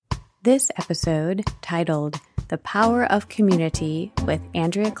This episode, titled The Power of Community with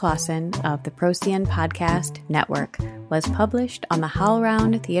Andrea Clausen of the Procyon Podcast Network, was published on the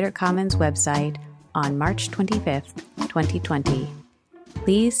HowlRound Theater Commons website on March 25th, 2020.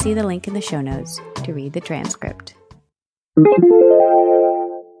 Please see the link in the show notes to read the transcript.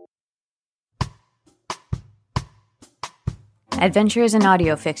 Adventures in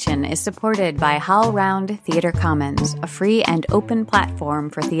Audio Fiction is supported by HowlRound Theater Commons, a free and open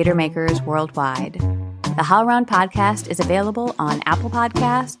platform for theater makers worldwide. The HowlRound podcast is available on Apple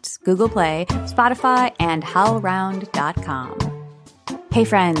Podcasts, Google Play, Spotify, and howlround.com. Hey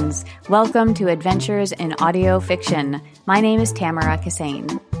friends, welcome to Adventures in Audio Fiction. My name is Tamara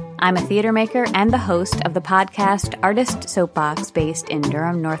Kassane. I'm a theater maker and the host of the podcast Artist Soapbox based in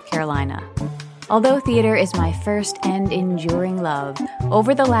Durham, North Carolina. Although theater is my first and enduring love,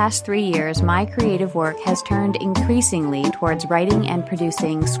 over the last 3 years, my creative work has turned increasingly towards writing and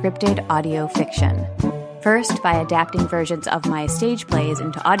producing scripted audio fiction. First, by adapting versions of my stage plays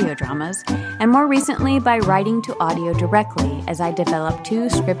into audio dramas, and more recently by writing to audio directly as I developed 2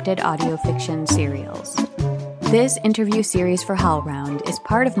 scripted audio fiction serials. This interview series for HowlRound is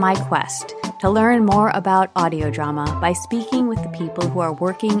part of my quest to learn more about audio drama by speaking with the people who are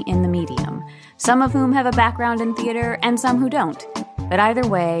working in the medium, some of whom have a background in theater and some who don't. But either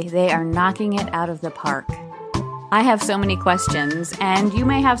way, they are knocking it out of the park. I have so many questions, and you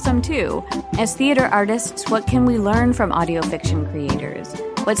may have some too. As theater artists, what can we learn from audio fiction creators?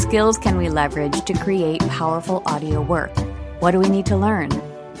 What skills can we leverage to create powerful audio work? What do we need to learn?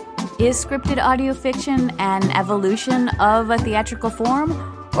 Is scripted audio fiction an evolution of a theatrical form,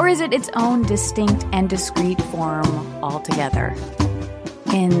 or is it its own distinct and discrete form altogether?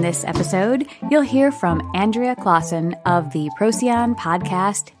 In this episode, you'll hear from Andrea Clausen of the Procyon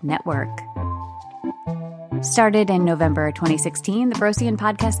Podcast Network. Started in November 2016, the Procyon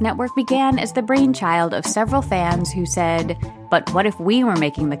Podcast Network began as the brainchild of several fans who said, "But what if we were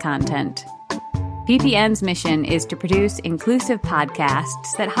making the content?" PPN's mission is to produce inclusive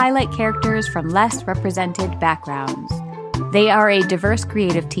podcasts that highlight characters from less represented backgrounds. They are a diverse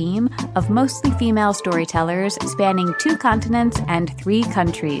creative team of mostly female storytellers spanning 2 continents and 3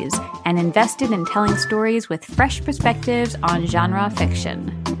 countries, and invested in telling stories with fresh perspectives on genre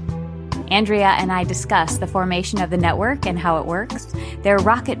fiction. Andrea and I discuss the formation of the network and how it works, their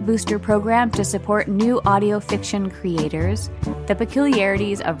Rocket Booster program to support new audio fiction creators, the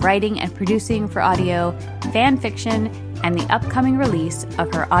peculiarities of writing and producing for audio, fan fiction, and the upcoming release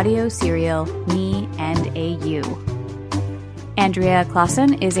of her audio serial, Me and a You. Andrea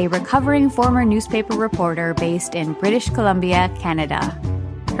Clausen is a recovering former newspaper reporter based in British Columbia, Canada.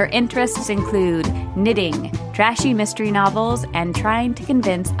 Her interests include knitting, trashy mystery novels, and trying to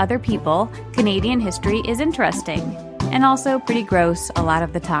convince other people Canadian history is interesting, and also pretty gross a lot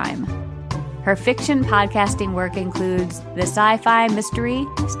of the time. Her fiction podcasting work includes the sci-fi mystery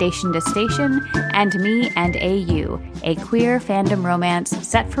Station to Station and Me and a You, a queer fandom romance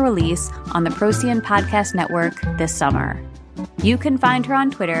set for release on the Procyon Podcast Network this summer. You can find her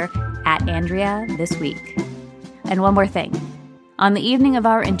on Twitter at Andrea This Week. And one more thing. On the evening of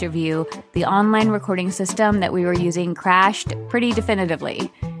our interview, the online recording system that we were using crashed pretty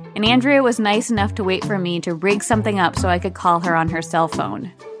definitively, and Andrea was nice enough to wait for me to rig something up so I could call her on her cell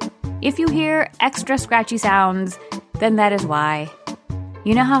phone. If you hear extra scratchy sounds, then that is why.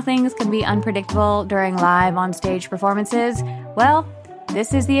 You know how things can be unpredictable during live on-stage performances? Well,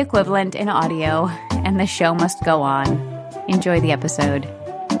 this is the equivalent in audio, and the show must go on. Enjoy the episode.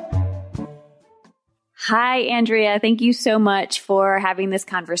 Hi, Andrea. Thank you so much for having this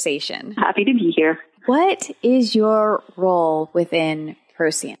conversation. Happy to be here. What is your role within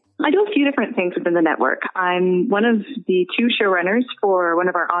Procyon? I do a few different things within the network. I'm one of the 2 showrunners for one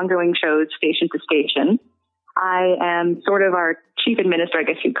of our ongoing shows, Station to Station. I am sort of our chief administrator,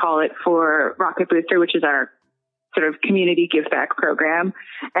 I guess you'd call it, for Rocket Booster, which is our sort of community give back program.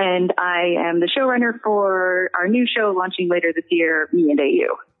 And I am the showrunner for our new show launching later this year, Me and a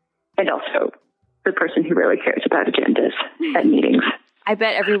You. And also the person who really cares about agendas at meetings. I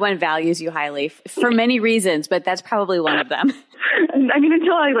bet everyone values you highly for many reasons, but that's probably one of them. I mean,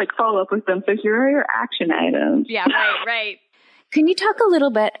 until I follow up with them. So here are your action items. Yeah, right. Can you talk a little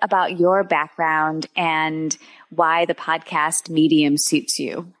bit about your background and why the podcast medium suits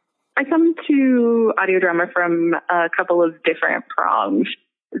you? I come to audio drama from a couple of different prongs.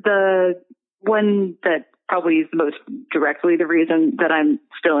 The one that probably is most directly the reason that I'm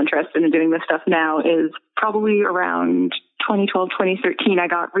still interested in doing this stuff now is probably around 2012, 2013, I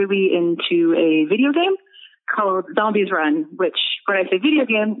got really into a video game called Zombies Run, which when I say video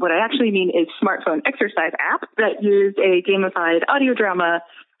game, what I actually mean is smartphone exercise app that used a gamified audio drama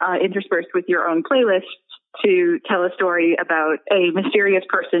interspersed with your own playlist to tell a story about a mysterious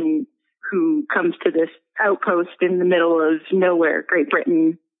person who comes to this outpost in the middle of nowhere, Great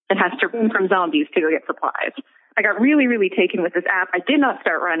Britain, and has to run from zombies to go get supplies. I got really, really taken with this app. I did not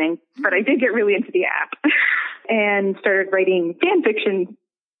start running, but I did get really into the app and started writing fan fiction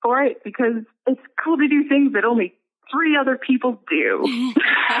for it because it's cool to do things that only 3 other people do.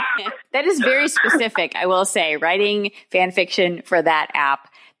 That is very specific, I will say. Writing fan fiction for that app,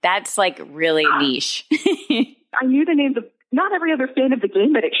 that's like really niche. I knew the names of not every other fan of the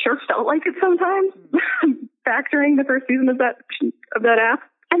game, but it sure felt like it sometimes, factoring the first season of that app.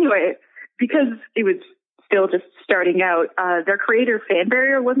 Anyway, because it was still just starting out, their creator fan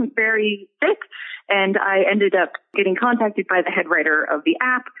barrier wasn't very thick, and I ended up getting contacted by the head writer of the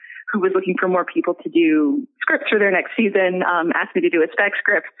app, who was looking for more people to do scripts for their next season, asked me to do a spec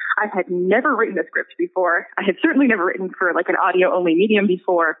script. I had never written a script before. I had certainly never written for like an audio-only medium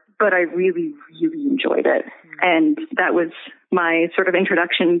before, but I really, really enjoyed it. And that was my sort of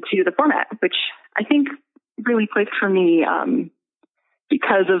introduction to the format, which I think really clicked for me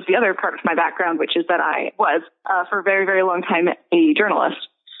because of the other part of my background, which is that I was, for a very, very long time, a journalist.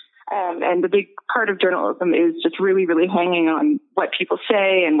 And the big part of journalism is just really, really hanging on what people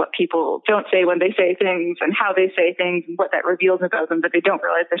say and what people don't say when they say things and how they say things and what that reveals about them that they don't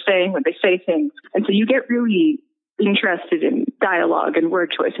realize they're saying when they say things. And so you get really interested in dialogue and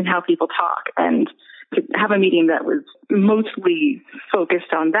word choice and how people talk. And to have a medium that was mostly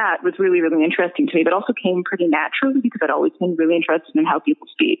focused on that was really, really interesting to me, but also came pretty naturally because I'd always been really interested in how people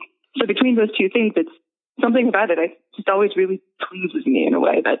speak. So between those two things, it's something about it I just always really pleases me in a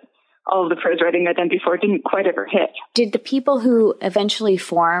way that all of the prose writing I'd done before didn't quite ever hit. Did the people who eventually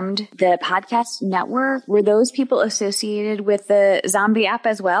formed the podcast network, were those people associated with the zombie app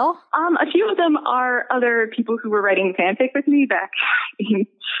as well? A few of them are other people who were writing fanfic with me back.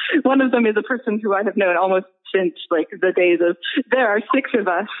 One of them is a person who I have known almost since like the days of, there are 6 of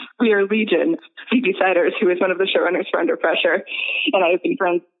us, we are Legion. Phoebe Siders, who is one of the showrunners for Under Pressure, and I have been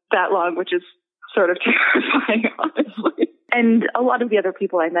friends that long, which is sort of terrifying, honestly. And a lot of the other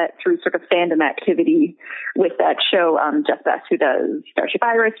people I met through sort of fandom activity with that show, Jeff Bess, who does Starship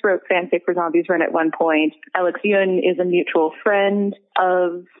Iris, wrote fanfic for Zombies Run at one point. Alex Yun is a mutual friend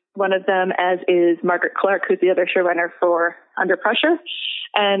of one of them, as is Margaret Clark, who's the other showrunner for Under Pressure.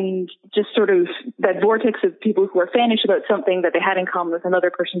 And just sort of that vortex of people who were fanish about something that they had in common with another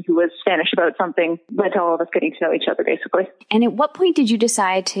person who was fanish about something led to all of us getting to know each other, basically. And at what point did you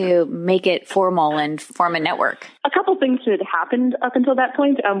decide to make it formal and form a network? A couple things had happened up until that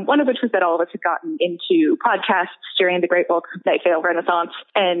point. One of which was that all of us had gotten into podcasts during the Great Bulk Night Vale Renaissance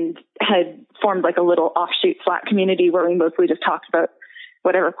and had formed like a little offshoot Slack community where we mostly just talked about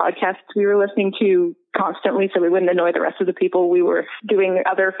whatever podcasts we were listening to constantly so we wouldn't annoy the rest of the people we were doing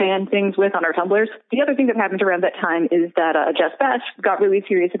other fan things with on our Tumblrs. The other thing that happened around that time is that Jess Bess got really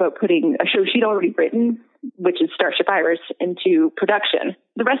serious about putting a show she'd already written, which is Starship Iris, into production.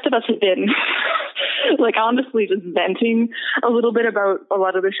 The rest of us had been like honestly just venting a little bit about a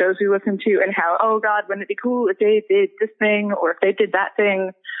lot of the shows we listened to and how, oh God, wouldn't it be cool if they did this thing or if they did that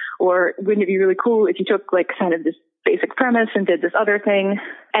thing, or wouldn't it be really cool if you took like kind of this basic premise and did this other thing.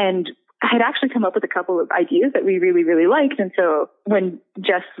 And I had actually come up with a couple of ideas that we really, really liked. And so when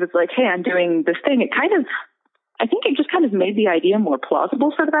Jess was like, hey, I'm doing this thing, I think it just kind of made the idea more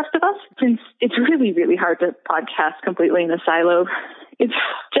plausible for the rest of us, since it's really, really hard to podcast completely in a silo. It's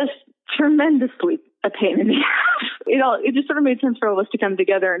just tremendously a pain in the ass. It just sort of made sense for all of us to come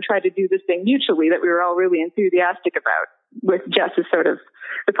together and try to do this thing mutually that we were all really enthusiastic about, with Jess as sort of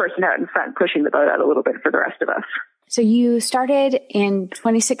the person out in front pushing the boat out a little bit for the rest of us. So you started in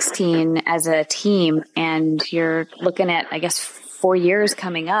 2016 as a team, and you're looking at, I guess, 4 years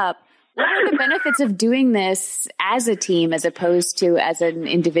coming up. What are the benefits of doing this as a team as opposed to as an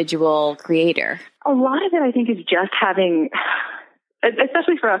individual creator? A lot of it, I think, is just having,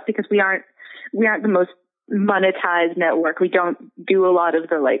 especially for us, because we aren't the most monetized network. We don't do a lot of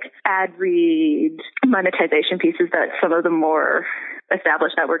the like ad read monetization pieces that some of the more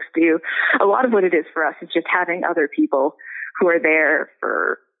established networks do. A lot of what it is for us is just having other people who are there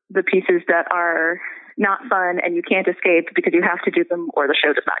for the pieces that are not fun and you can't escape because you have to do them or the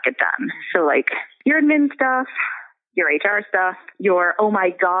show does not get done. So like your admin stuff, your HR stuff, your, oh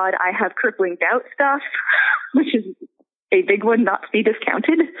my God, I have crippling doubt stuff, which is a big one not to be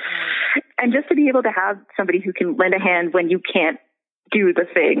discounted. And just to be able to have somebody who can lend a hand when you can't do the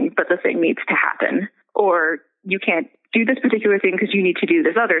thing, but the thing needs to happen, or you can't do this particular thing because you need to do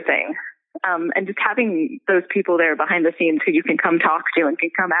this other thing. And just having those people there behind the scenes who you can come talk to and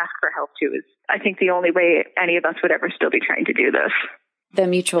can come ask for help to is, I think, the only way any of us would ever still be trying to do this. the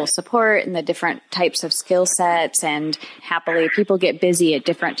mutual support and the different types of skill sets, and happily people get busy at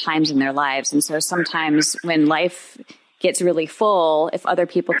different times in their lives. And so sometimes when life gets really full, if other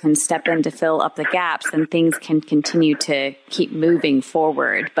people can step in to fill up the gaps, then things can continue to keep moving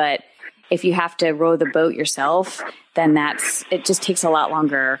forward. But if you have to row the boat yourself, then it just takes a lot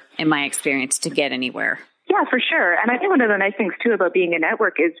longer, in my experience, to get anywhere. Yeah, for sure. And I think one of the nice things, too, about being a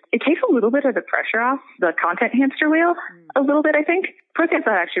network is it takes a little bit of the pressure off the content hamster wheel, a little bit, I think. Protheon's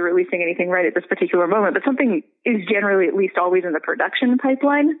not actually releasing anything right at this particular moment, but something is generally at least always in the production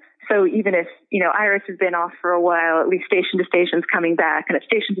pipeline. So even if, Iris has been off for a while, at least Station to Station's coming back. And if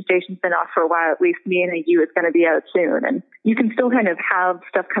Station to Station's been off for a while, at least Me and You is going to be out soon. And you can still kind of have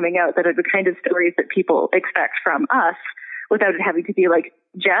stuff coming out that are the kind of stories that people expect from us, without it having to be like,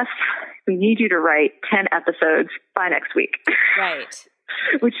 Jess, we need you to write 10 episodes by next week. Right.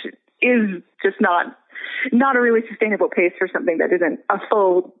 Which is just not a really sustainable pace for something that isn't a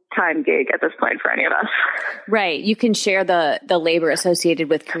full-time gig at this point for any of us. Right. You can share the labor associated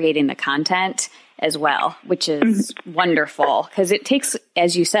with creating the content as well, which is wonderful, because it takes,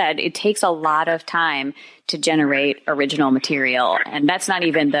 as you said, it takes a lot of time to generate original material. And that's not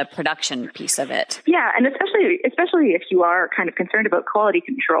even the production piece of it. Yeah. And especially if you are kind of concerned about quality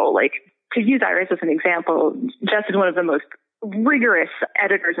control, like to use Iris as an example, Jess is one of the most rigorous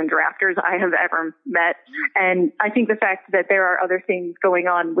editors and drafters I have ever met. And I think the fact that there are other things going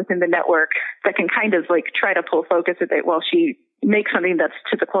on within the network that can kind of like try to pull focus a bit while she makes something that's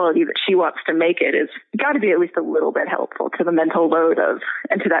to the quality that she wants to make it is got to be at least a little bit helpful to the mental load of,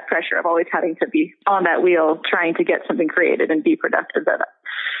 and to that pressure of always having to be on that wheel trying to get something created and be productive. That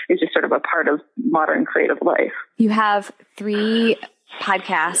is just sort of a part of modern creative life. You have 3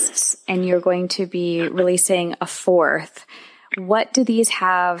 podcasts and you're going to be releasing a 4th. What do these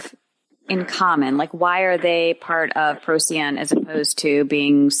have in common? Like, why are they part of Procyon as opposed to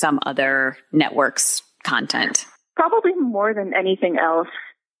being some other network's content? Probably more than anything else,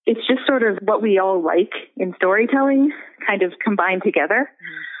 it's just sort of what we all like in storytelling kind of combined together.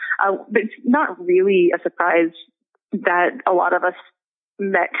 But it's not really a surprise that a lot of us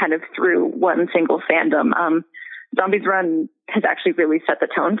met kind of through one single fandom. Zombies Run has actually really set the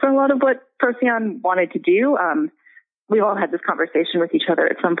tone for a lot of what Procyon wanted to do. We all had this conversation with each other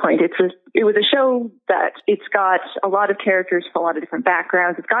at some point. It was a show that it's got a lot of characters from a lot of different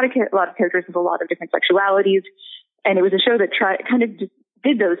backgrounds. It's got a lot of characters with a lot of different sexualities. And it was a show that kind of just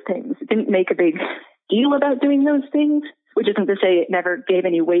did those things. It didn't make a big deal about doing those things, which isn't to say it never gave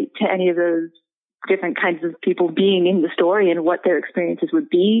any weight to any of those different kinds of people being in the story and what their experiences would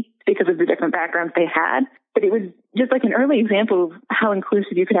be because of the different backgrounds they had. But it was just like an early example of how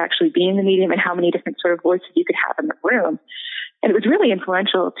inclusive you could actually be in the medium and how many different sort of voices you could have in the room. And it was really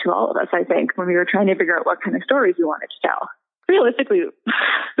influential to all of us, I think, when we were trying to figure out what kind of stories we wanted to tell. Realistically,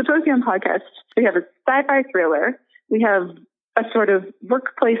 the Procyon podcast, we have a sci-fi thriller. We have a sort of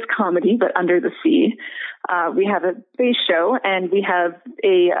workplace comedy, but under the sea. We have a space show, and we have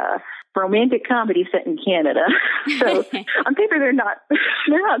a romantic comedy set in Canada. So on paper, they're not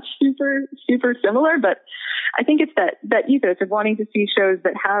super similar, but I think it's that ethos of wanting to see shows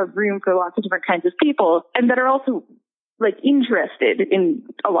that have room for lots of different kinds of people and that are also like interested in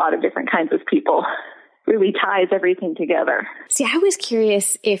a lot of different kinds of people. Really ties everything together. See, I was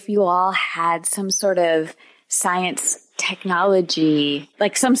curious if you all had some sort of science technology,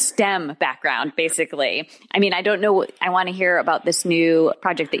 like some STEM background, basically. I mean, I don't know. I want to hear about this new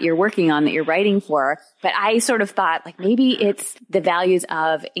project that you're working on, that you're writing for. But I sort of thought like maybe it's the values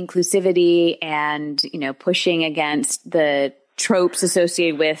of inclusivity and, pushing against the tropes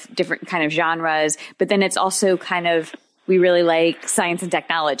associated with different kind of genres. But then it's also kind of, we really like science and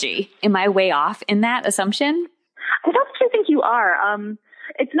technology. Am I way off in that assumption? I don't actually think you are.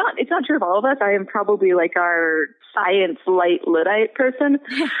 It's not true of all of us. I am probably like our science light Luddite person,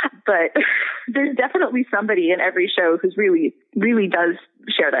 but there's definitely somebody in every show who's really, really does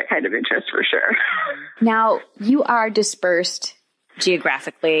share that kind of interest for sure. Now, you are dispersed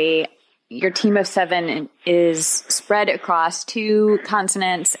geographically. Your team of 7 is spread across 2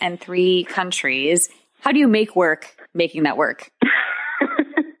 continents and 3 countries. How do you making that work?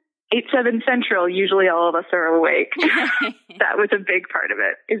 8/7 Central, usually all of us are awake. That was a big part of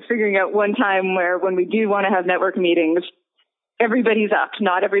it, is figuring out one time where when we do want to have network meetings, everybody's up.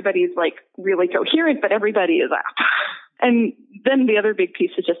 Not everybody's like really coherent, but everybody is up. And then the other big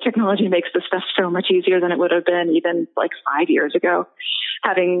piece is just technology makes this stuff so much easier than it would have been even like 5 years ago.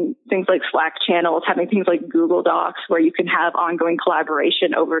 Having things like Slack channels, having things like Google Docs where you can have ongoing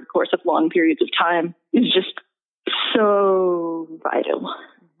collaboration over the course of long periods of time is just so vital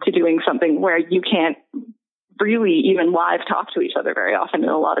to doing something where you can't really even live talk to each other very often in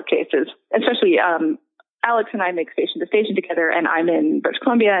a lot of cases, especially Alex and I make Station to Station together, and I'm in British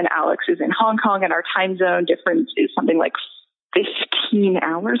Columbia and Alex is in Hong Kong, and our time zone difference is something like 15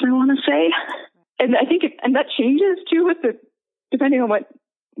 hours, I want to say. And I think and that changes too depending on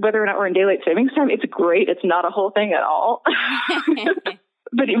whether or not we're in daylight savings time. It's great. It's not a whole thing at all.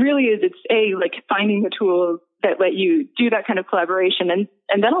 But it really is. It's like finding the tools that let you do that kind of collaboration.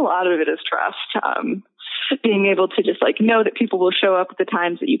 And then a lot of it is trust. Being able to just like know that people will show up at the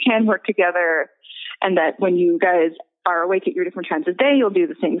times that you can work together, and that when you guys are awake at your different times of day, you'll do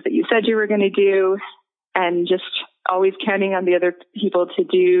the things that you said you were going to do, and just always counting on the other people to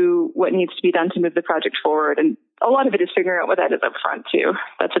do what needs to be done to move the project forward. And a lot of it is figuring out what that is up front too.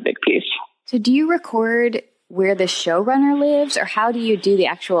 That's a big piece. So do you record where the showrunner lives, or how do you do the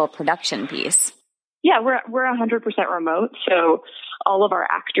actual production piece? Yeah, we're 100% remote. So all of our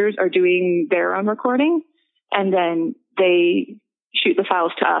actors are doing their own recording, and then they shoot the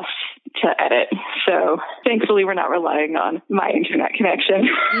files to us to edit. So thankfully we're not relying on my internet connection.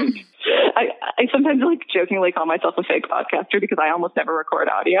 I sometimes like jokingly call myself a fake podcaster because I almost never record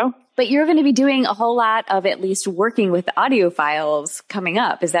audio. But you're going to be doing a whole lot of at least working with the audio files coming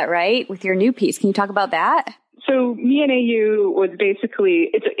up. Is that right? With your new piece. Can you talk about that? So Me and AU was basically,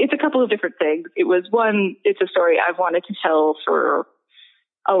 it's a couple of different things. It was one, it's a story I've wanted to tell for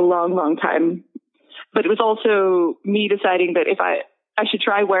a long, long time. But it was also me deciding that if I should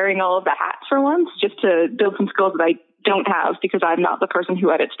try wearing all of the hats for once, just to build some skills that I don't have, because I'm not the person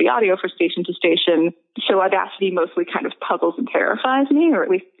who edits the audio for Station to Station. So Audacity mostly kind of puzzles and terrifies me, or at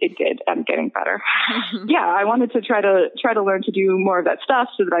least it did. I'm getting better. Yeah, I wanted to try to learn to do more of that stuff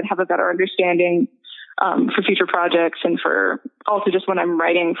so that I'd have a better understanding for future projects, and for also just when I'm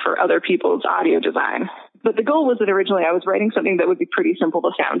writing for other people's audio design. But the goal was that originally I was writing something that would be pretty simple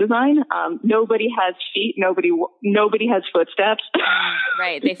to sound design. Nobody has feet. Nobody has footsteps.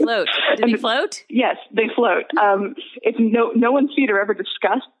 Right. They float. Do they float? Yes, they float. If no one's feet are ever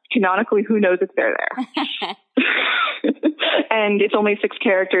discussed, canonically, who knows if they're there? And it's only 6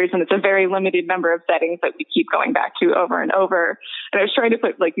 characters, and it's a very limited number of settings that we keep going back to over and over. And I was trying to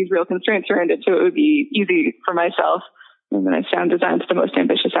put like these real constraints around it so it would be easy for myself. And then I sound designed the most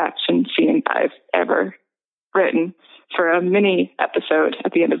ambitious action scene I've ever written for a mini episode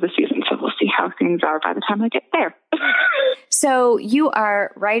at the end of the season. So we'll see how things are by the time I get there. So you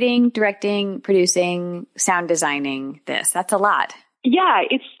are writing, directing, producing, sound designing this. That's a lot. Yeah,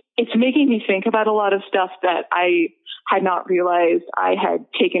 it's making me think about a lot of stuff that I had not realized I had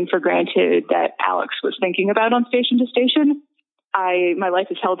taken for granted that Alex was thinking about on Station to Station. My life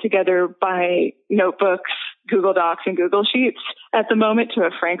is held together by notebooks, Google Docs, and Google Sheets at the moment to a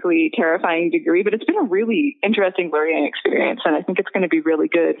frankly terrifying degree, but it's been a really interesting learning experience, and I think it's going to be really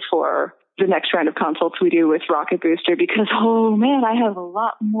good for the next round of consults we do with Rocket Booster, because, oh man, I have a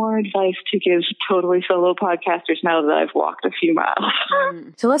lot more advice to give totally solo podcasters now that I've walked a few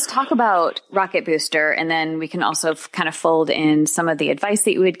miles. So let's talk about Rocket Booster, and then we can also kind of fold in some of the advice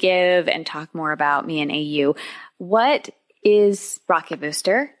that you would give and talk more about Me and AU. What is Rocket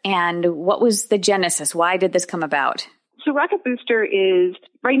Booster, and what was the genesis? Why did this come about? So Rocket Booster is,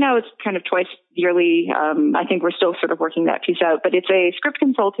 right now it's kind of twice yearly. I think we're still sort of working that piece out, but it's a script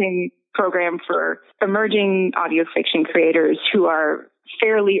consulting program for emerging audio fiction creators who are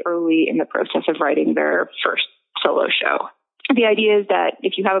fairly early in the process of writing their first solo show. The idea is that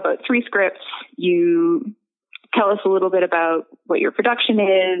if you have about 3 scripts, you tell us a little bit about what your production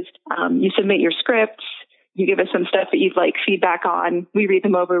is, you submit your scripts, you give us some stuff that you'd like feedback on. We read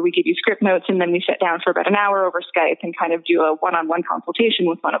them over, we give you script notes, and then we sit down for about an hour over Skype and kind of do a one-on-one consultation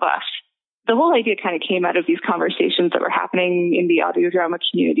with one of us. The whole idea kind of came out of these conversations that were happening in the audio drama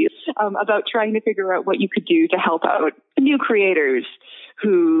community about trying to figure out what you could do to help out new creators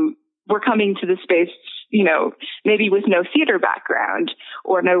who were coming to the space, maybe with no theater background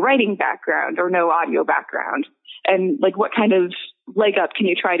or no writing background or no audio background. And like, what kind of leg up can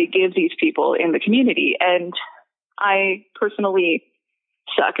you try to give these people in the community? And I personally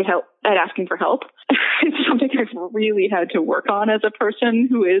suck at asking for help. It's something I've really had to work on as a person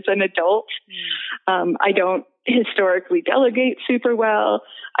who is an adult. I don't historically delegate super well.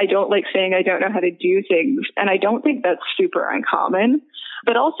 I don't like saying I don't know how to do things. And I don't think that's super uncommon.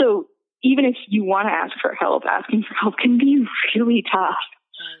 But also, even if you want to ask for help, asking for help can be really tough.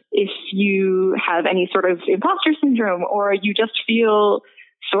 If you have any sort of imposter syndrome, or you just feel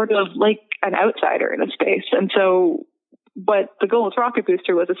sort of like an outsider in a space. And so what the goal with Rocket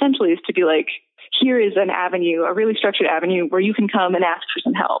Booster was essentially is to be like, here is an avenue, a really structured avenue where you can come and ask for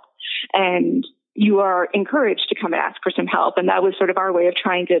some help. And you are encouraged to come and ask for some help. And that was sort of our way of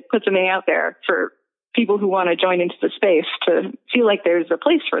trying to put something out there for people who want to join into the space to feel like there's a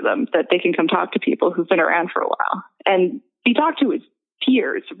place for them, that they can come talk to people who've been around for a while and be talked to as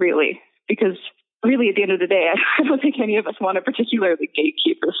peers, really, because really at the end of the day, I don't think any of us want to particularly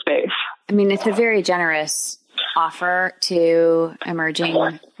gatekeep the space. I mean, it's a very generous offer to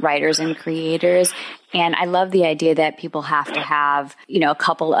emerging writers and creators. And I love the idea that people have to have, a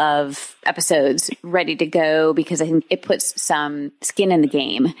couple of episodes ready to go, because I think it puts some skin in the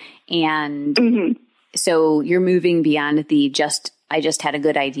game. And so you're moving beyond the I just had a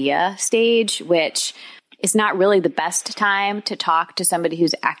good idea stage, which is not really the best time to talk to somebody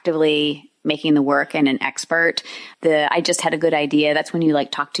who's actively making the work and an expert. I just had a good idea. That's when you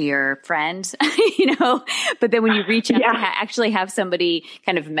talk to your friends, but then when you reach out to actually have somebody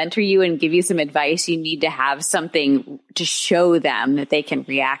kind of mentor you and give you some advice, you need to have something to show them that they can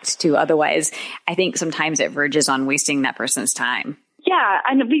react to. Otherwise, I think sometimes it verges on wasting that person's time. Yeah.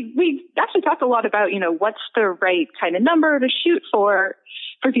 And we actually talked a lot about, what's the right kind of number to shoot for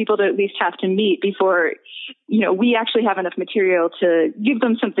people to at least have to meet before, we actually have enough material to give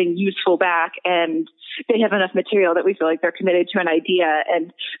them something useful back, and they have enough material that we feel like they're committed to an idea.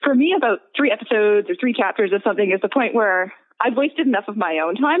 And for me, about 3 episodes or 3 chapters of something is the point where I've wasted enough of my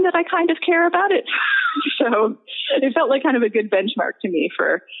own time that I kind of care about it. So it felt like kind of a good benchmark to me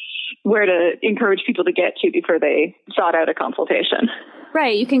for where to encourage people to get to before they sought out a consultation.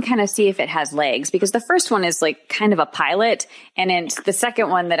 Right. You can kind of see if it has legs, because the first one is kind of a pilot, and it's the second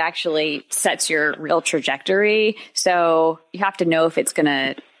one that actually sets your real trajectory. So you have to know if it's going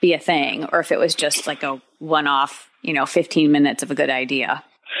to be a thing or if it was just a one-off, 15 minutes of a good idea.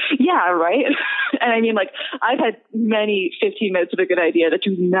 Yeah, right. And I mean, I've had many 15 minutes of a good idea that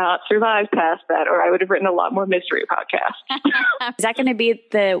do not survive past that, or I would have written a lot more mystery podcasts. Is that going to be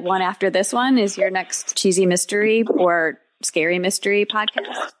the one after this one? Is your next cheesy mystery or scary mystery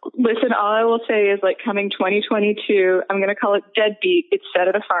podcast? Listen, all I will say is coming 2022, I'm going to call it Deadbeat. It's set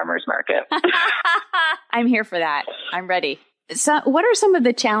at a farmer's market. I'm here for that. I'm ready. So what are some of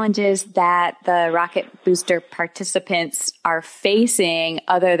the challenges that the Rocket Booster participants are facing,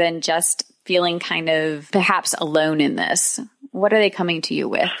 other than just feeling kind of perhaps alone in this? What are they coming to you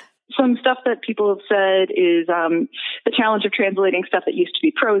with? Some stuff that people have said is the challenge of translating stuff that used to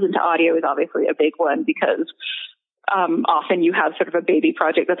be prose into audio is obviously a big one, because often you have sort of a baby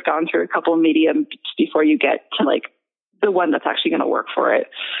project that's gone through a couple of mediums before you get to the one that's actually going to work for it.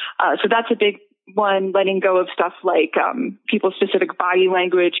 So that's a big one. Letting go of stuff like people's specific body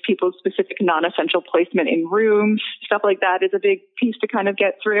language, people's specific non-essential placement in rooms, stuff like that is a big piece to kind of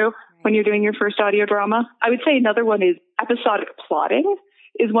get through when you're doing your first audio drama. I would say another one is episodic plotting.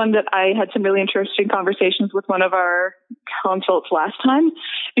 Is one that I had some really interesting conversations with one of our consults last time,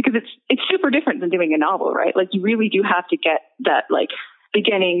 because it's super different than doing a novel, right? You really do have to get that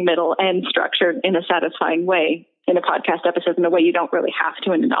beginning, middle, end structure in a satisfying way in a podcast episode in a way you don't really have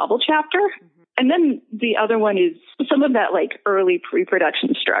to in a novel chapter. Mm-hmm. And then the other one is some of that early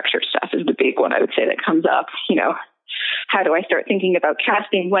pre-production structure stuff is the big one I would say that comes up. How do I start thinking about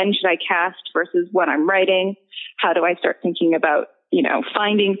casting? When should I cast versus when I'm writing? How do I start thinking about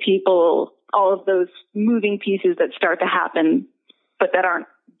finding people, all of those moving pieces that start to happen, but that aren't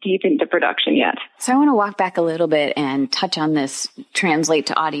deep into production yet. So I want to walk back a little bit and touch on this translate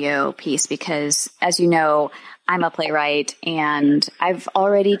to audio piece, because as you know, I'm a playwright and I've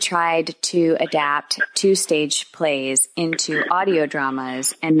already tried to adapt 2 stage plays into audio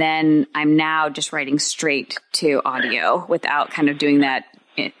dramas. And then I'm now just writing straight to audio without kind of doing that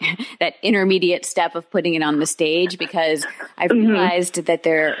intermediate step of putting it on the stage, because I've realized that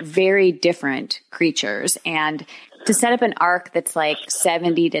they're very different creatures. And to set up an arc that's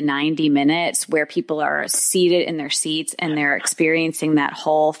 70 to 90 minutes where people are seated in their seats and they're experiencing that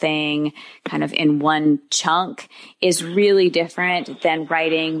whole thing kind of in one chunk is really different than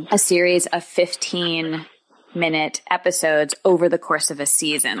writing a series of 15-minute episodes over the course of a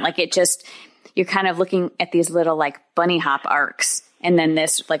season. You're kind of looking at these little bunny hop arcs, and then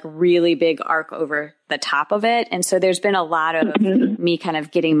this really big arc over the top of it. And so there's been a lot of me kind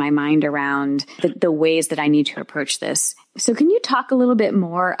of getting my mind around the ways that I need to approach this. So can you talk a little bit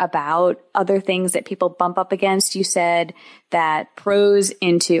more about other things that people bump up against? You said that prose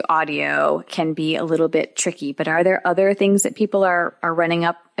into audio can be a little bit tricky, but are there other things that people are running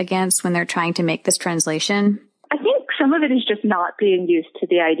up against when they're trying to make this translation? I think some of it is just not being used to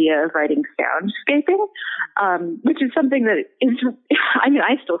the idea of writing soundscaping, which is something that is,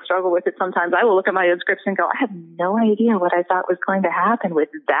 I still struggle with it sometimes. I will look at my own scripts and go, I have no idea what I thought was going to happen with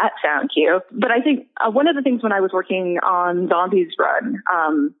that sound cue. But I think one of the things when I was working on Zombie's Run,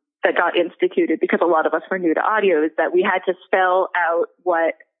 that got instituted because a lot of us were new to audio is that we had to spell out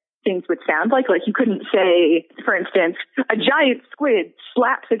what things would sound like. Like you couldn't say, for instance, a giant squid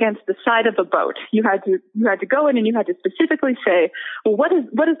slaps against the side of a boat. You had to go in and you had to specifically say, well, what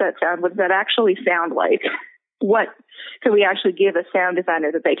does that sound? What does that actually sound like? What can we actually give a sound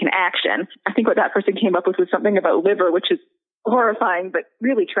designer that they can action? I think what that person came up with was something about liver, which is horrifying, but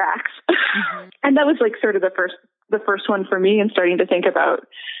really tracks. Mm-hmm. And that was like sort of the first one for me, and starting to think about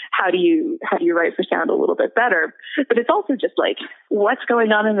how do you write for sound a little bit better. But it's also just like, what's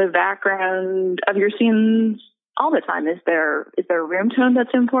going on in the background of your scenes all the time? Is there a room tone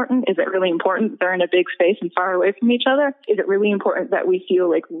that's important? Is it really important that they're in a big space and far away from each other? Is it really important that we feel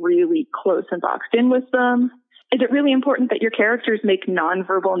like really close and boxed in with them? Is it really important that your characters make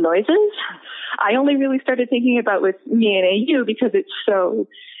nonverbal noises? I only really started thinking about with me and AU because it's so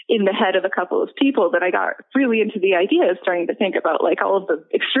in the head of a couple of people that I got really into the idea of starting to think about like all of the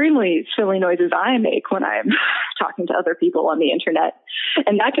extremely silly noises I make when I'm talking to other people on the internet.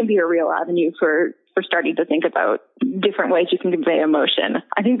 And that can be a real avenue for starting to think about different ways you can convey emotion.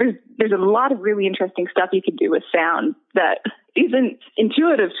 I think there's a lot of really interesting stuff you can do with sound that isn't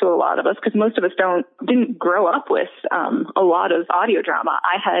intuitive to a lot of us, because most of us didn't grow up with a lot of audio drama.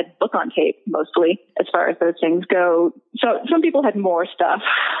 I had book on tape mostly as far as those things go. So some people had more stuff,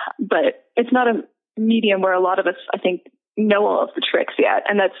 but it's not a medium where a lot of us, I think, know all of the tricks yet.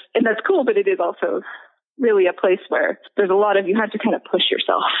 And that's cool, but it is also really a place where there's a lot of, you have to kind of push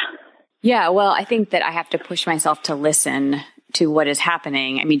yourself. Yeah, well, I think that I have to push myself to listen to what is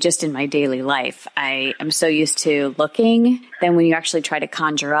happening. I mean, just in my daily life, I am so used to looking. Then when you actually try to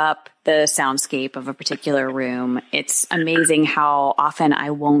conjure up the soundscape of a particular room, it's amazing how often I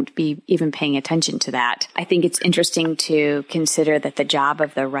won't be even paying attention to that. I think it's interesting to consider that the job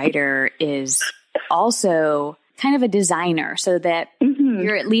of the writer is also kind of a designer, so that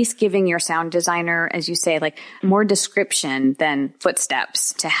you're at least giving your sound designer, as you say, like more description than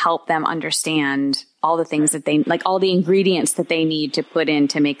footsteps to help them understand all the things that they, like all the ingredients that they need to put in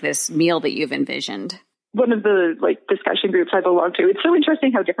to make this meal that you've envisioned. One of the discussion groups I belong to, it's so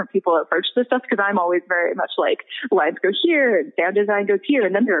interesting how different people approach this stuff, because I'm always very much like lines go here and sound design goes here.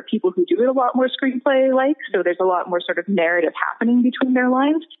 And then there are people who do it a lot more screenplay-like. So there's a lot more sort of narrative happening between their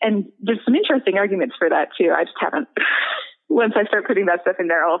lines. And there's some interesting arguments for that too. I just haven't. Once I start putting that stuff in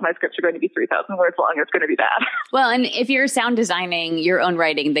there, all of my scripts are going to be 3,000 words long. It's going to be bad. Well, and if you're sound designing your own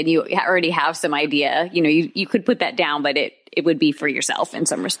writing, then you already have some idea. You know, you could put that down, but it would be for yourself in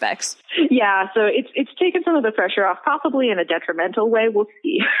some respects. Yeah, so it's taken some of the pressure off, possibly in a detrimental way. We'll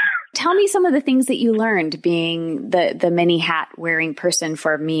see. Tell me some of the things that you learned being the many hat wearing person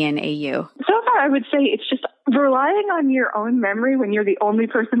for me and AU. So far, I would say it's just relying on your own memory when you're the only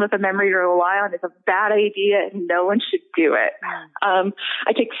person with a memory to rely on is a bad idea, and no one should do it.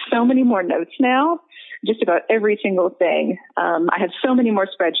 I take so many more notes now, just about every single thing. I have so many more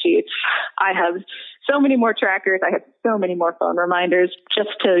spreadsheets. I have so many more trackers. I have so many more phone reminders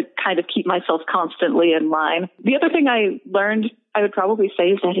just to kind of keep myself constantly in line. The other thing I learned, I would probably say,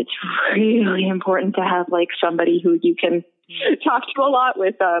 is that it's really important to have like somebody who you can talk to a lot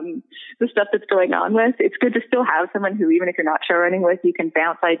with the stuff that's going on with. It's good to still have someone who, even if you're not show running with, you can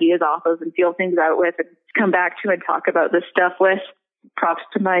bounce ideas off of and feel things out with and come back to and talk about this stuff with. Props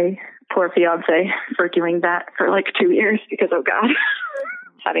to my poor fiance for doing that for like 2 years, because, oh God,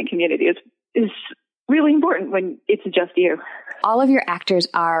 having community is really important when it's just you. All of your actors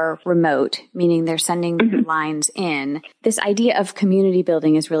are remote, meaning they're sending their lines in. This idea of community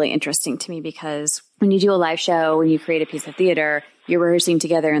building is really interesting to me, because when you do a live show, when you create a piece of theater, you're rehearsing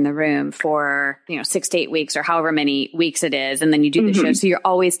together in the room for, 6 to 8 weeks or however many weeks it is. And then you do the show. So you're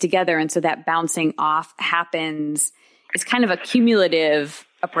always together. And so that bouncing off happens. It's kind of a cumulative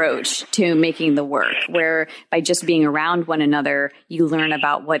approach to making the work, where by just being around one another, you learn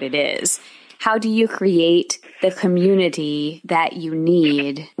about what it is. How do you create the community that you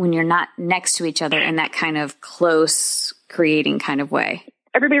need when you're not next to each other in that kind of close creating kind of way?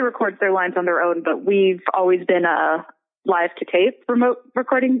 Everybody records their lines on their own, but we've always been a live to tape remote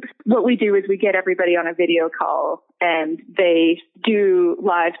recording. What we do is we get everybody on a video call and they do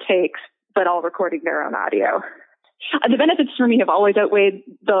live takes, but all recording their own audio. The benefits for me have always outweighed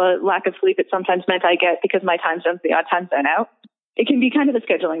the lack of sleep it sometimes meant I get, because my time zone's the odd time zone out. It can be kind of a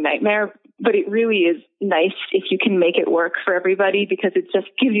scheduling nightmare, but it really is nice if you can make it work for everybody, because it just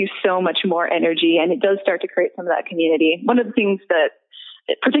gives you so much more energy, and it does start to create some of that community. One of the things that,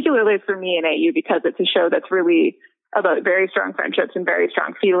 particularly for me and AU, because it's a show that's really about very strong friendships and very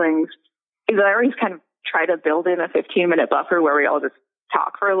strong feelings, is that I always kind of try to build in a 15-minute buffer where we all just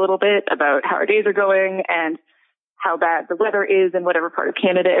talk for a little bit about how our days are going and how bad the weather is in whatever part of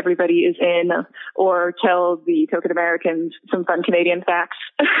Canada everybody is in, or tell the token Americans some fun Canadian facts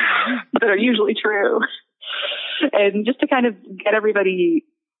that are usually true. And just to kind of get everybody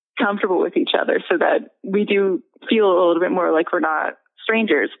comfortable with each other so that we do feel a little bit more like we're not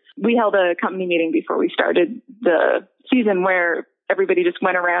strangers. We held a company meeting before we started the season where everybody just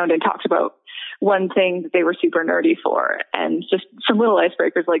went around and talked about one thing that they were super nerdy for. And just some little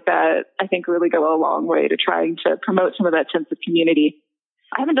icebreakers like that, I think, really go a long way to trying to promote some of that sense of community.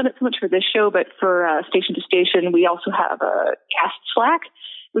 I haven't done it so much for this show, but for Station to Station, we also have a cast Slack,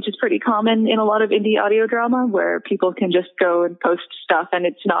 which is pretty common in a lot of indie audio drama, where people can just go and post stuff, and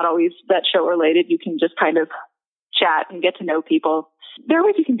it's not always that show related. You can just kind of chat and get to know people. There are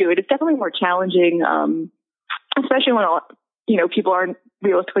ways you can do it. It's definitely more challenging, especially when people are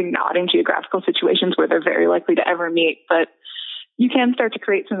realistically not in geographical situations where they're very likely to ever meet. But you can start to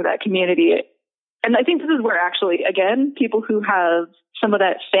create some of that community. And I think this is where actually, again, people who have some of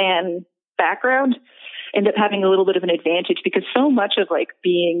that fan background end up having a little bit of an advantage, because so much of like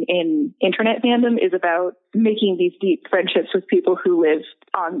being in internet fandom is about making these deep friendships with people who live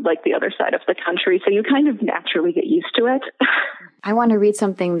on like the other side of the country. So you kind of naturally get used to it. I want to read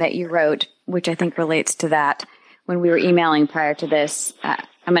something that you wrote, which I think relates to that. When we were emailing prior to this,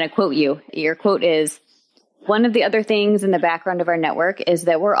 I'm going to quote you. Your quote is, "One of the other things in the background of our network is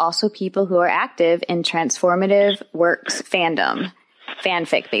that we're also people who are active in transformative works fandom."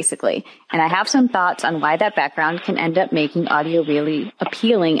 Fanfic, basically. And I have some thoughts on why that background can end up making audio really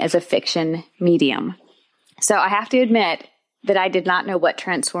appealing as a fiction medium. So I have to admit that I did not know what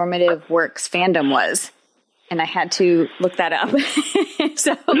transformative works fandom was, and I had to look that up.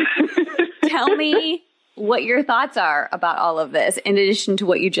 So tell me what your thoughts are about all of this, in addition to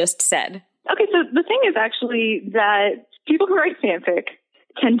what you just said. Okay, so the thing is actually that people who write fanfic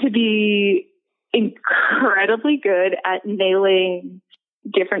tend to be incredibly good at nailing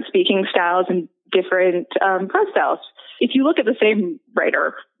different speaking styles and different prose styles. If you look at the same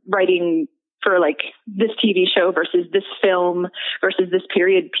writer writing for like this TV show versus this film versus this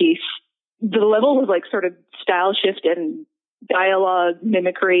period piece, the level of like sort of style shift and dialogue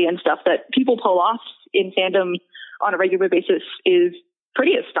mimicry and stuff that people pull off in fandom on a regular basis is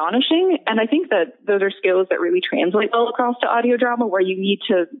pretty astonishing. And I think that those are skills that really translate well across to audio drama, where you need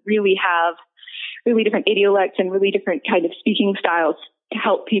to really have really different idiolects and really different kind of speaking styles to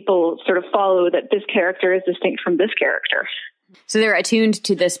help people sort of follow that this character is distinct from this character. So they're attuned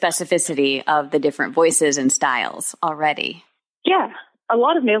to the specificity of the different voices and styles already. Yeah. A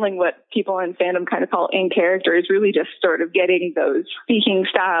lot of nailing what people in fandom kind of call in character is really just sort of getting those speaking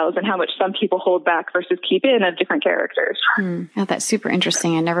styles and how much some people hold back versus keep in of different characters. Oh, that's super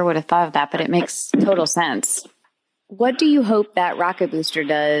interesting. I never would have thought of that, but it makes total sense. What do you hope that Rocket Booster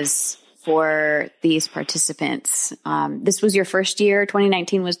does for these participants? This was your first year.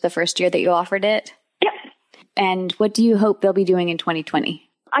 2019 was the first year that you offered it? Yep. And what do you hope they'll be doing in 2020?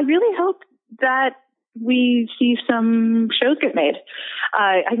 I really hope that we see some shows get made.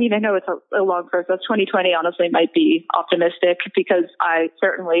 I know it's a long process. 2020 honestly might be optimistic, because I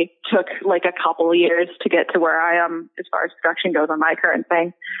certainly took like a couple of years to get to where I am as far as production goes on my current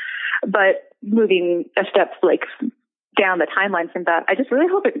thing. But moving a step like down the timeline from that, I just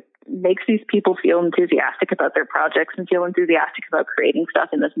really hope it makes these people feel enthusiastic about their projects and feel enthusiastic about creating stuff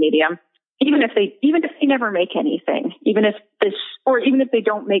in this medium. Even if they never make anything, even if they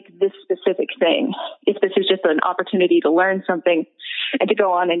don't make this specific thing, if this is just an opportunity to learn something and to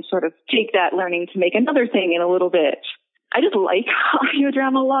go on and sort of take that learning to make another thing in a little bit. I just like audio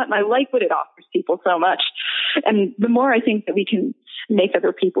drama a lot, and I like what it offers people so much. And the more I think that we can make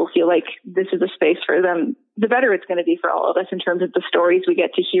other people feel like this is a space for them, the better it's going to be for all of us in terms of the stories we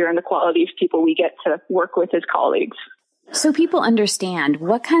get to hear and the quality of people we get to work with as colleagues. So people understand,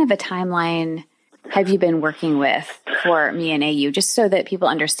 what kind of a timeline have you been working with for Me and AU, just so that people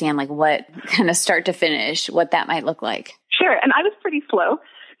understand like what kind of start to finish, what that might look like? Sure. And I was pretty slow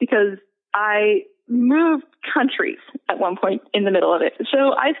because I moved countries at one point in the middle of it.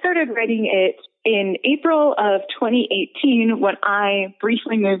 So I started writing it in April of 2018 when I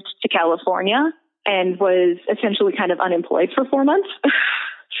briefly moved to California and was essentially kind of unemployed for 4 months.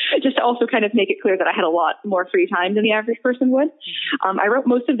 Just to also kind of make it clear that I had a lot more free time than the average person would. I wrote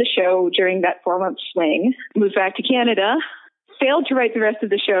most of the show during that 4-month swing, moved back to Canada, failed to write the rest of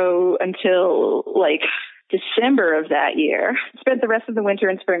the show until like December of that year, spent the rest of the winter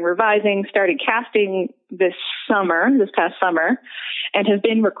and spring revising, started casting this past summer, and have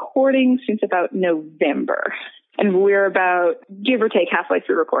been recording since about November. And we're about, give or take, halfway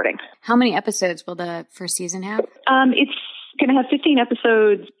through recording. How many episodes will the first season have? It's going to have 15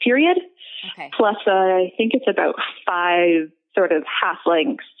 episodes, period. Okay. Plus, I think it's about 5 sort of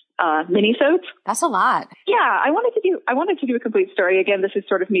half-length mini-sodes. That's a lot. Yeah, I wanted to do a complete story. Again, this is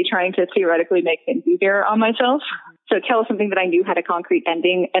sort of me trying to theoretically make things easier on myself. So tell something that I knew had a concrete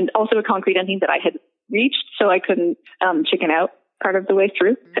ending, and also a concrete ending that I had reached, so I couldn't chicken out part of the way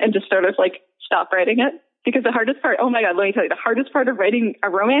through and just sort of like stop writing it. Because the hardest part, oh my God, let me tell you, the hardest part of writing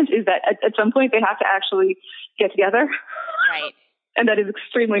a romance is that at some point they have to actually get together. Right. And that is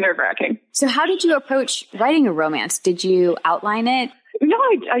extremely nerve-wracking. So how did you approach writing a romance? Did you outline it? No,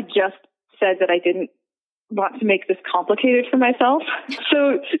 I just said that I didn't want to make this complicated for myself.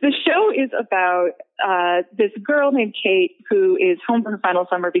 So the show is about this girl named Kate who is home for the final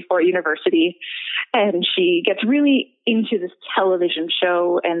summer before university, and she gets really into this television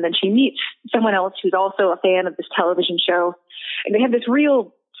show, and then she meets someone else who's also a fan of this television show, and they have this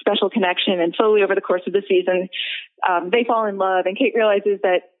real special connection, and slowly over the course of the season, they fall in love, and Kate realizes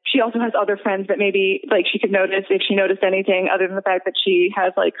that she also has other friends that maybe like she could notice if she noticed anything other than the fact that she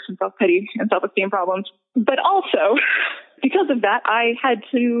has like some self-pity and self-esteem problems. But also, because of that, I had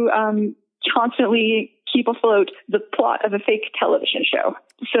to constantly keep afloat the plot of a fake television show.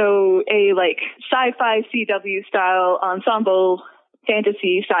 So a like sci-fi CW style ensemble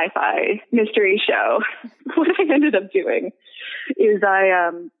fantasy sci-fi mystery show. What I ended up doing is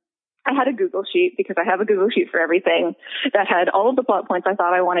I had a Google sheet, because I have a Google sheet for everything, that had all of the plot points I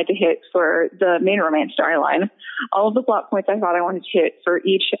thought I wanted to hit for the main romance storyline, all of the plot points I thought I wanted to hit for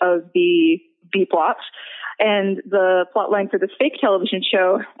each of the B plots, and the plot line for this fake television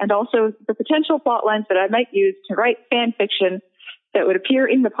show, and also the potential plot lines that I might use to write fan fiction that would appear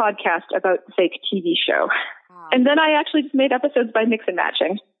in the podcast about the fake TV show. Wow. And then I actually just made episodes by mix and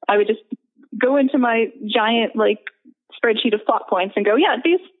matching. I would just go into my giant like spreadsheet of plot points and go, yeah,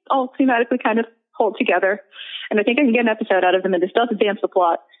 these all thematically kind of hold together, and I think I can get an episode out of them, and this does advance the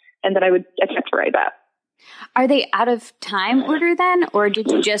plot, and then I would attempt to write that. Are they out of time order then, or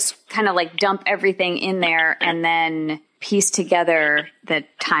did you just kind of like dump everything in there and then piece together the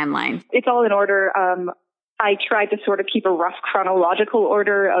timeline? It's all in order. I tried to sort of keep a rough chronological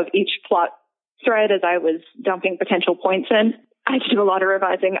order of each plot thread as I was dumping potential points in. I had to do a lot of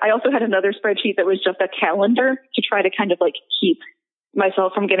revising. I also had another spreadsheet that was just a calendar to try to kind of like keep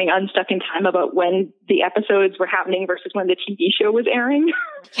myself from getting unstuck in time about when the episodes were happening versus when the TV show was airing.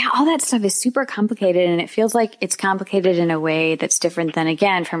 Yeah, all that stuff is super complicated, and it feels like it's complicated in a way that's different than,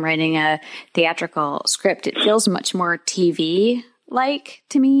 again, from writing a theatrical script. It feels much more TV-like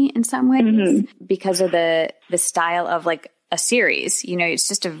to me in some ways because of the style of like a series. You know, it's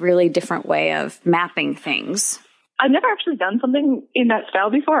just a really different way of mapping things. I've never actually done something in that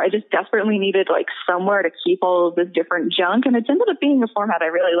style before. I just desperately needed like somewhere to keep all of this different junk, and it's ended up being a format I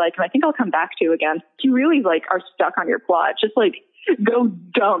really like, and I think I'll come back to again. If you really like are stuck on your plot, just like go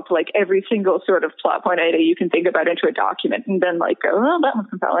dump like every single sort of plot point idea you can think about into a document, and then like go, oh, that one's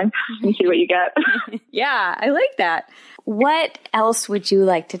compelling, and see what you get. Yeah, I like that. What else would you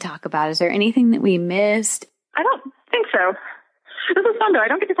like to talk about? Is there anything that we missed? I don't think so. This is fun, though. I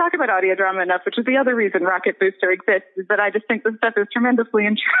don't get to talk about audio drama enough, which is the other reason Rocket Booster exists, is that I just think this stuff is tremendously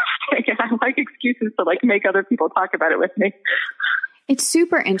interesting, and I like excuses to like make other people talk about it with me. It's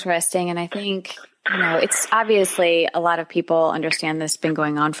super interesting, and I think, you know, it's obviously a lot of people understand this has been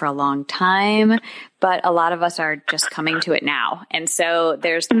going on for a long time, but a lot of us are just coming to it now. And so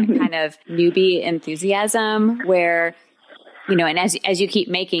there's that kind of newbie enthusiasm where, you know, and as you keep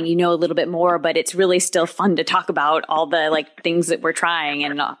making, you know a little bit more, but it's really still fun to talk about all the like things that we're trying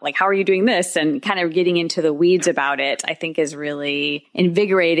and like, how are you doing this? And kind of getting into the weeds about it, I think is really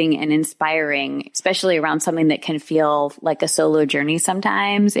invigorating and inspiring, especially around something that can feel like a solo journey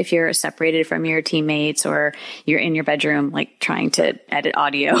sometimes if you're separated from your teammates or you're in your bedroom, like trying to edit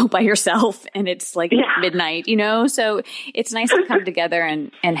audio by yourself and it's like midnight, you know? So it's nice to come together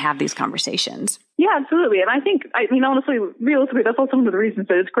and have these conversations. Yeah, absolutely. And I think, I mean, honestly, realistically, that's also one of the reasons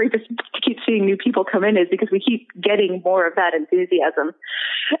that it's great to keep seeing new people come in, is because we keep getting more of that enthusiasm.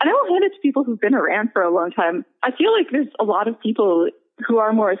 And I will hand it to people who've been around for a long time. I feel like there's a lot of people who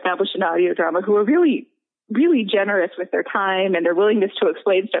are more established in audio drama who are really, really generous with their time and their willingness to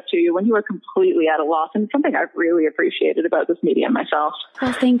explain stuff to you when you are completely at a loss. And it's something I've really appreciated about this medium myself.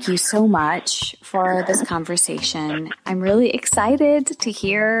 Well, thank you so much for this conversation. I'm really excited to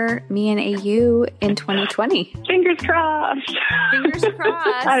hear me and AU in 2020. Fingers crossed. Fingers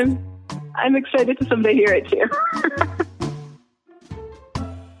crossed. I'm excited to someday hear it too.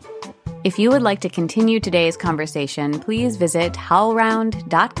 If you would like to continue today's conversation, please visit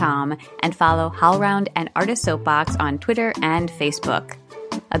howlround.com and follow HowlRound and Artist Soapbox on Twitter and Facebook.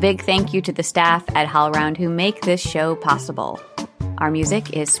 A big thank you to the staff at HowlRound who make this show possible. Our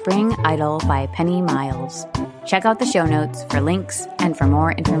music is Spring Idol by Penny Miles. Check out the show notes for links and for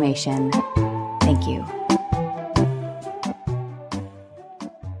more information. Thank you.